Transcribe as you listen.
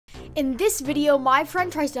In this video, my friend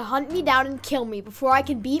tries to hunt me down and kill me before I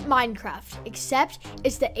can beat Minecraft, except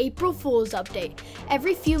it's the April Fool's update.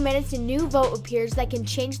 Every few minutes a new vote appears that can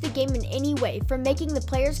change the game in any way, from making the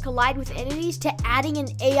players collide with enemies to adding an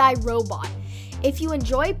AI robot. If you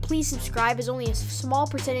enjoy, please subscribe, as only a small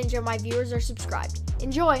percentage of my viewers are subscribed.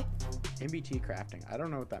 Enjoy! MBT crafting. I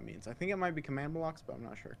don't know what that means. I think it might be command blocks, but I'm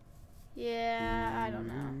not sure. Yeah, I don't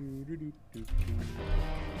know.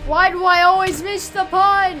 Why do I always miss the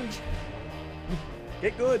punch?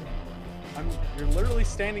 Get good. You're literally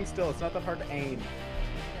standing still. It's not that hard to aim.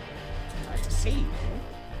 Nice to see.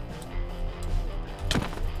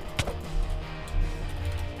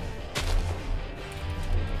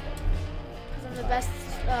 I'm the best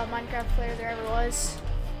Minecraft player there ever was.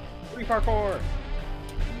 Free parkour.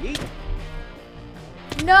 Yeet.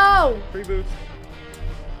 No! Free boots.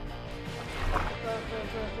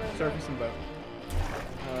 Vote. Surface and boat.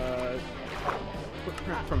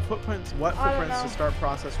 From footprints. What footprints to start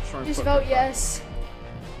process restoring Just footprint vote yes.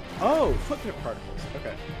 Oh, footprint particles.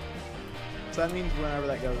 Okay. So that means whenever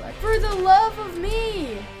that goes, For the love of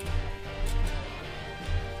me!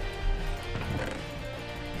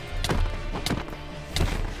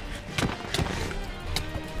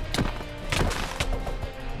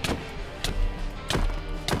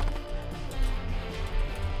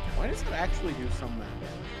 Why does it actually do some damage?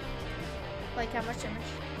 Like how much damage?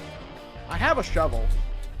 I have a shovel.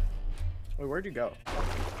 Wait, where'd you go?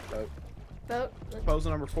 Vote.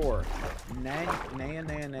 Proposal number 4. Naya,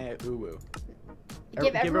 uwu.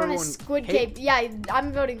 Give everyone a squid cape. Yeah,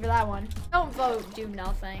 I'm voting for that one. Don't vote, do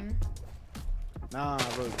nothing. Nah,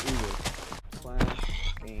 vote uwu.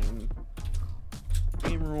 / game.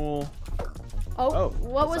 Game rule. Oh,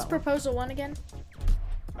 what was proposal 1 again?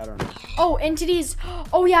 I don't know. Oh, entities.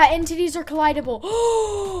 Oh yeah, entities are collidable.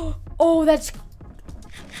 Oh, that's...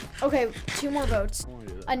 Okay, 2 more votes.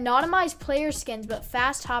 Anonymized player skins, but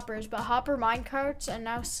fast hoppers. But hopper minecarts are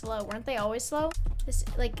now slow. Weren't they always slow? This,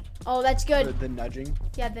 like, oh, that's good. The nudging.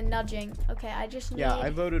 Yeah, the nudging. Okay, I just need... Yeah,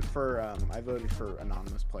 I voted for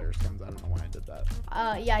anonymous player skins. I don't know why I did that.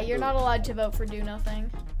 Yeah, you're not allowed to vote for do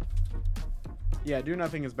nothing. Yeah, do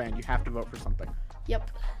nothing is banned. You have to vote for something. Yep.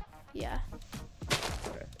 Yeah.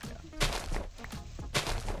 Okay. Yeah.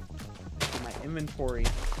 My inventory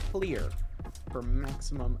clear for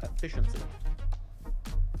maximum efficiency.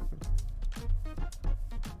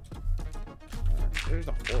 There's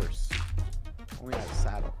a horse. Only has a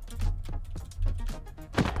saddle.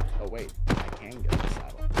 Oh wait, I can get a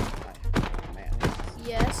saddle. Man.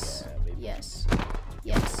 Yes. Yeah, baby. Yes.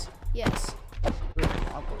 Yes. Yes.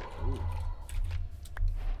 Ooh.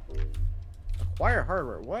 Acquire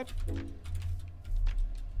hardware. What?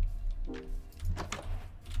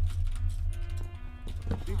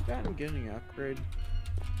 You've gotten getting an upgrade.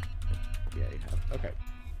 Yeah, you have. Okay.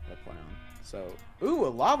 That plan on. So, ooh, a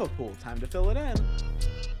lava pool. Time to fill it in.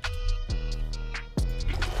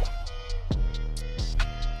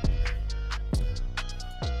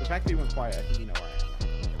 The fact that you went quiet, I think you know where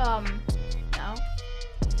I am. No.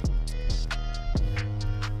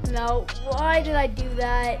 No. Why did I do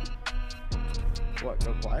that? What?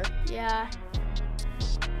 Go quiet? Yeah.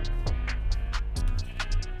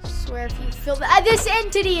 Swear if you fill that. This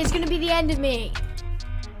entity is gonna be the end of me.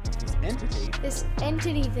 Entity? This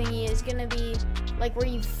entity thingy is gonna be like where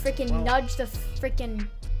you freaking nudge the freaking...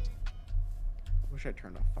 I wish I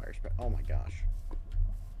turned off fire spread. Oh my gosh.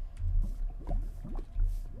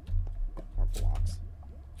 More blocks.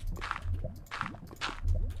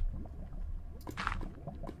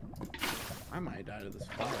 I might die to this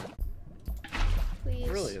fire. Please.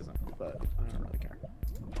 It really isn't, but I don't really care.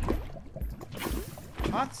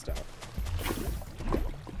 Hot stuff.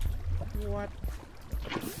 What? I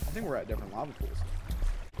think we're at different lava pools.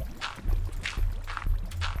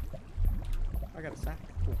 I got a sack.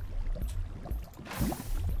 Cool.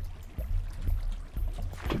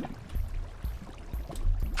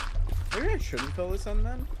 Maybe I shouldn't fill this in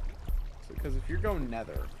then? Because if you're going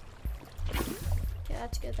nether... Yeah,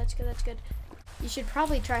 that's good, that's good, that's good. You should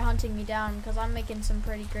probably try hunting me down, because I'm making some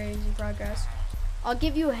pretty crazy progress. I'll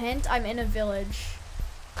give you a hint, I'm in a village.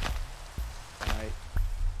 Right.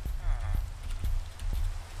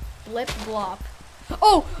 Blip blop.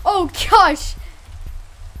 Oh gosh!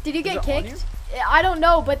 Did you get kicked? I don't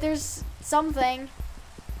know, but there's something.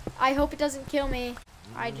 I hope it doesn't kill me.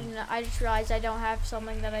 I just realized I don't have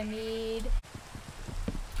something that I need.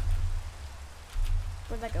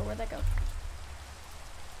 Where'd that go? Where'd that go?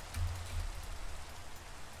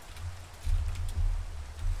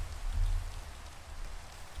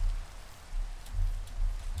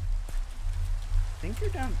 I think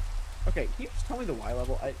you're down. Okay, can you just tell me the Y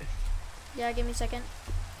level? Yeah, give me a second.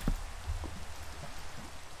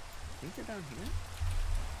 think you're down here.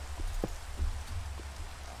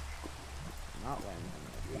 Not landing on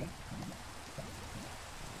the tree.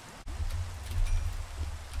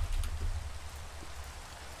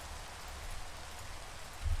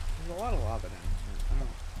 There's a lot of lava down here. I don't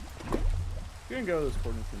know. You're gonna go to those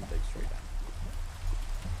coordinates and dig straight down.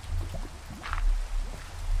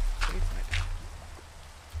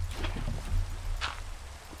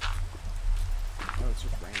 Oh, it's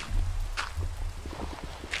just raining.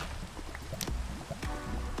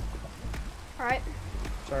 Alright.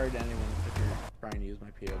 Sorry to anyone if you're trying to use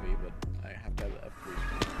my POV, but I have to have the F3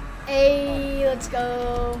 screen. Hey, let's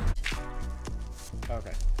go.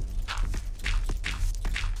 Okay.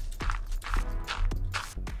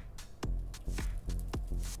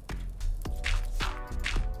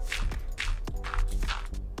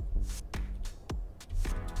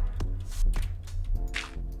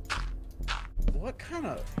 What kind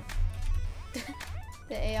of...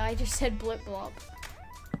 The AI just said blip blop.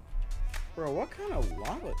 Bro, what kind of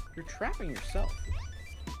lava? You're trapping yourself.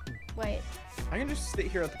 Wait. I can just sit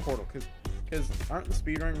here at the portal, because aren't the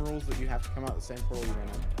speedrun rules that you have to come out the same portal you ran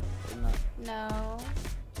in? Isn't that? No.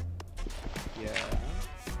 Yeah.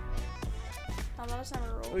 No, that's not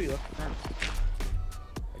a rule. Oh, you left the furnace.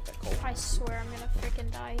 Like that coal. I swear I'm gonna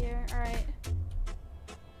freaking die here. Alright.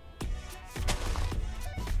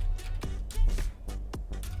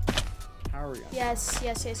 How are we on? Yes.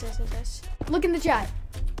 Look in the chat.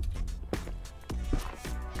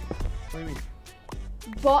 What do you mean?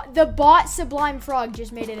 The bot Sublime Frog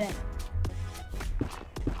just made it in.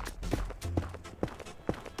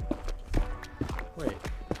 Wait.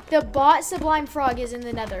 The bot Sublime Frog is in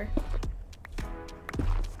the nether.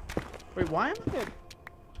 Wait, why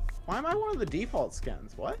am I one of the default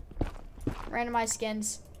skins? What? Randomized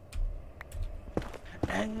skins.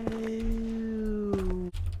 Oh.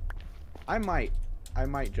 I might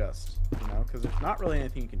just, you know, because there's not really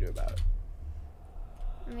anything you can do about it.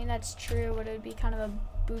 I mean, that's true, but it would be kind of a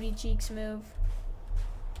booty cheeks move.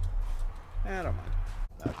 I don't mind.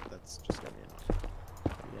 That's just gonna be annoying.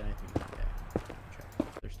 Yeah, anything. Yeah. Check.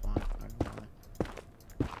 They're spawned. Not gonna lie.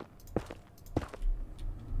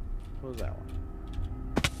 What was that one?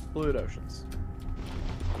 Fluid oceans.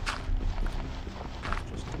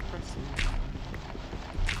 That's just depressing.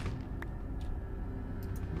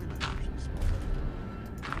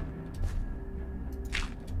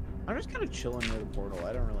 I'm just kind of chilling near the portal.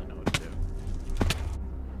 I don't really know what to do.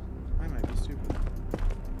 I might be stupid. I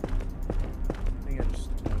think I just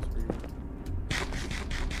nose breathe.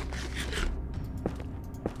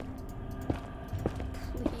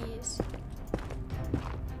 Please.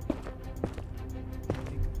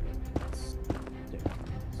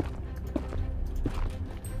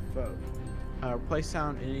 Vote. Replace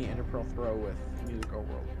sound in any ender pearl throw with music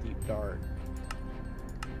overworld. Deep dark.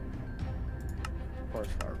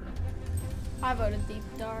 Forest fire room. I voted Deep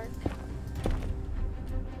Dark.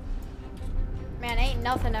 Man, ain't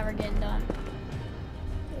nothing ever getting done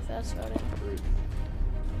with us voting. Rude.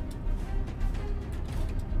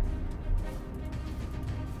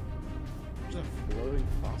 There's a floating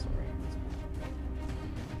fossil right in this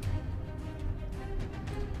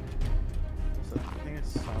one. So I think I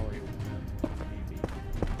saw where you went. Maybe.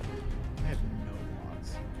 I have no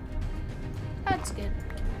logs. That's good.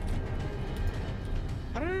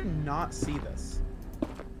 How did I not see this?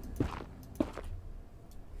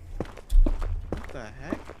 What the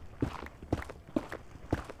heck?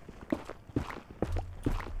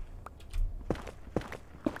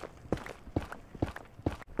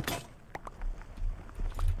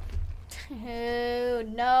 Oh,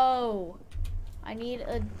 no. I need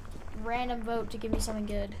a random vote to give me something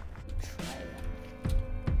good.